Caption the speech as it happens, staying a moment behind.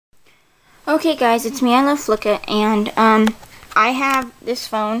Okay guys, it's me, I love Flicka, and I have this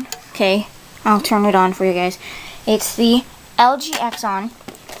phone. Okay, I'll turn it on for you guys. It's the LG Xenon,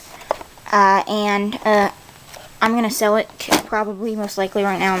 and I'm gonna sell it probably, most likely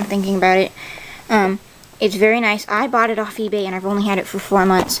right now. I'm thinking about it. It's very nice. I bought it off eBay, and I've only had it for 4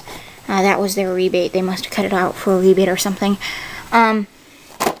 months. That was their rebate. They must have cut it out for a rebate or something.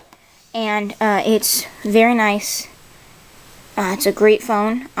 It's very nice. It's a great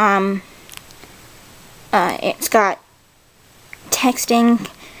phone. It's got texting,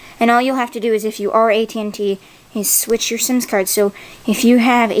 and all you'll have to do is, if you are AT&T, is switch your SIM card. So if you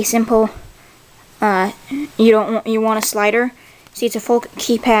have a simple, you want a slider, see it's a full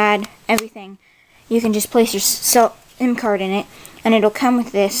keypad, everything, you can just place your SIM card in it, and it'll come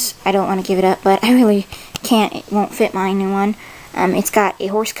with this. I don't want to give it up, but I really can't. It won't fit my new one. It's got a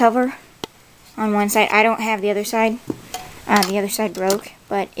horse cover on one side. I don't have the other side. The other side broke,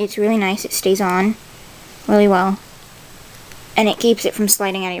 but it's really nice. It stays on really well, and it keeps it from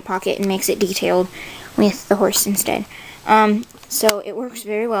sliding out of your pocket and makes it detailed with the horse instead. So it works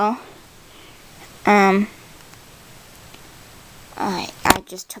very well. I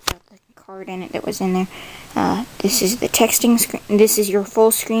just took out the card in it that was in there. This is the texting screen. This is your full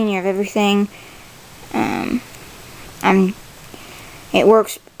screen. You have everything. It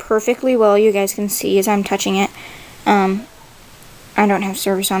works perfectly well. You guys can see as I'm touching it. I don't have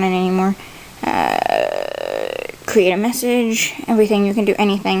service on it anymore. Create a message, everything. You can do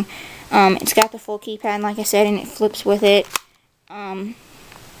anything. It's got the full keypad, like I said, and it flips with it.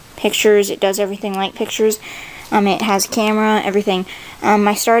 Pictures, it does everything like pictures. It has camera, everything.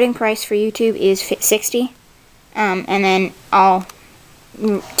 My starting price for YouTube is $60, and then I'll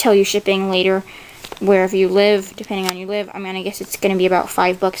tell you shipping later wherever you live, depending on you live. I mean, I guess it's going to be about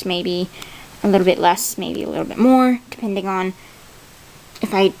 $5, maybe a little bit less, maybe a little bit more, depending on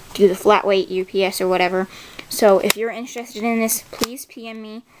if I do the flat weight UPS or whatever. So if you're interested in this, please PM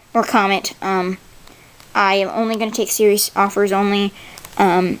me or comment. I am only going to take serious offers only,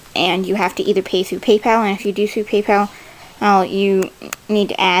 and you have to either pay through PayPal, and if you do through PayPal, you need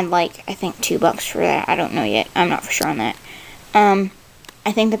to add, like, I think $2 for that. I don't know yet. I'm not for sure on that. I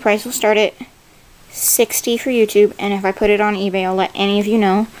think the price will start at $60 for YouTube, and if I put it on eBay, I'll let any of you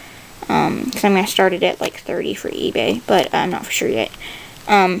know, because I'm going to start it at like $30 for eBay, but I'm not for sure yet.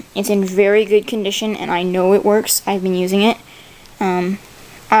 It's in very good condition, and I know it works. I've been using it.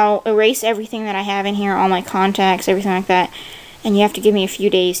 I'll erase everything that I have in here, all my contacts, everything like that, and you have to give me a few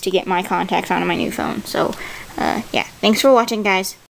days to get my contacts onto my new phone. So, yeah, thanks for watching, guys.